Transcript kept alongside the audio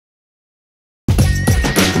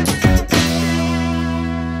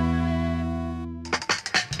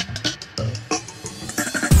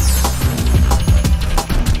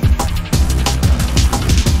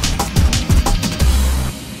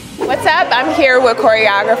here with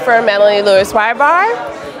choreographer Melanie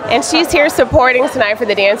Lewis-Yribar, and she's here supporting tonight for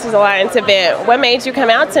the Dancers Alliance event. What made you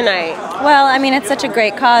come out tonight? Well, I mean, it's such a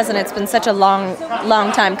great cause, and it's been such a long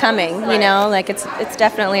time coming, you know? Like, it's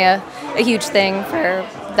definitely a huge thing for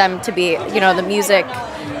them to be, you know, the music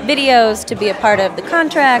videos to be a part of the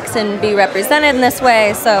contracts and be represented in this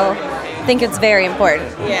way, so I think it's very important.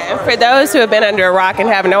 Yeah, and for those who have been under a rock and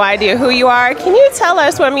have no idea who you are, can you tell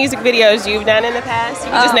us what music videos you've done in the past?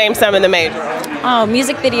 You can just name some of the major ones. Oh,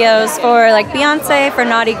 music videos for like Beyonce, for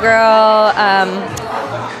Naughty Girl,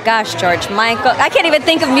 gosh, George Michael. I can't even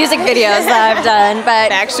think of music videos that I've done,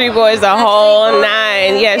 but Backstreet Boys, the whole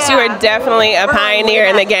nine. Yes, you are definitely a pioneer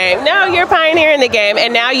in the game. No, you're a pioneer in the game,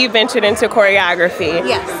 and now you've ventured into choreography.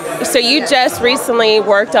 Yes. So you just recently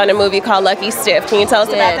worked on a movie called Lucky Stiff. Can you tell us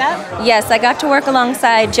about that? Yes, I got to work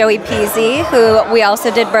alongside Joey Peasy, who we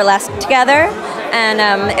also did burlesque together, and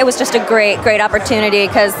it was just a great opportunity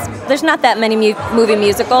because there's not that many movie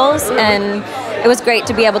musicals, and it was great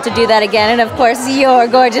to be able to do that again, and of course your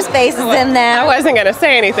gorgeous face is in there. I wasn't going to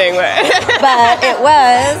say anything, but it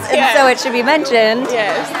was, and so it should be mentioned.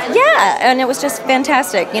 Yes. Yeah, and it was just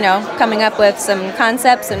fantastic, you know, coming up with some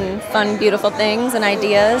concepts and fun, beautiful things and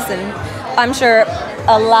ideas, and I'm sure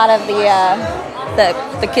a lot of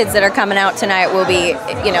the kids that are coming out tonight will be,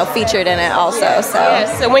 you know, featured in it also. So.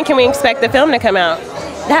 Yes. So when can we expect the film to come out?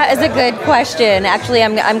 That is a good question. Actually,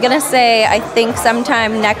 I'm going to say I think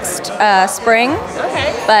sometime next spring,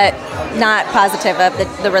 but not positive of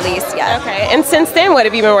the release yet. Okay, and since then, what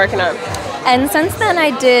have you been working on? And since then,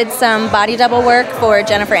 I did some body double work for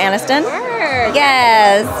Jennifer Aniston.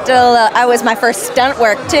 Yes, still, I was my first stunt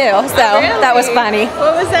work too, so that was funny.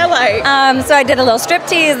 What was that like? So I did a little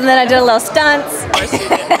striptease, and then I did a little stunts. Of course you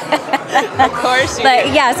did. Of course you But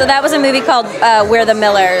did. yeah, so that was a movie called We're the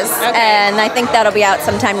Millers, and I think that'll be out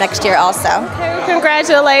sometime next year also. Okay,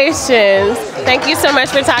 congratulations. Thank you so much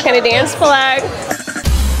for talking to DancePlug.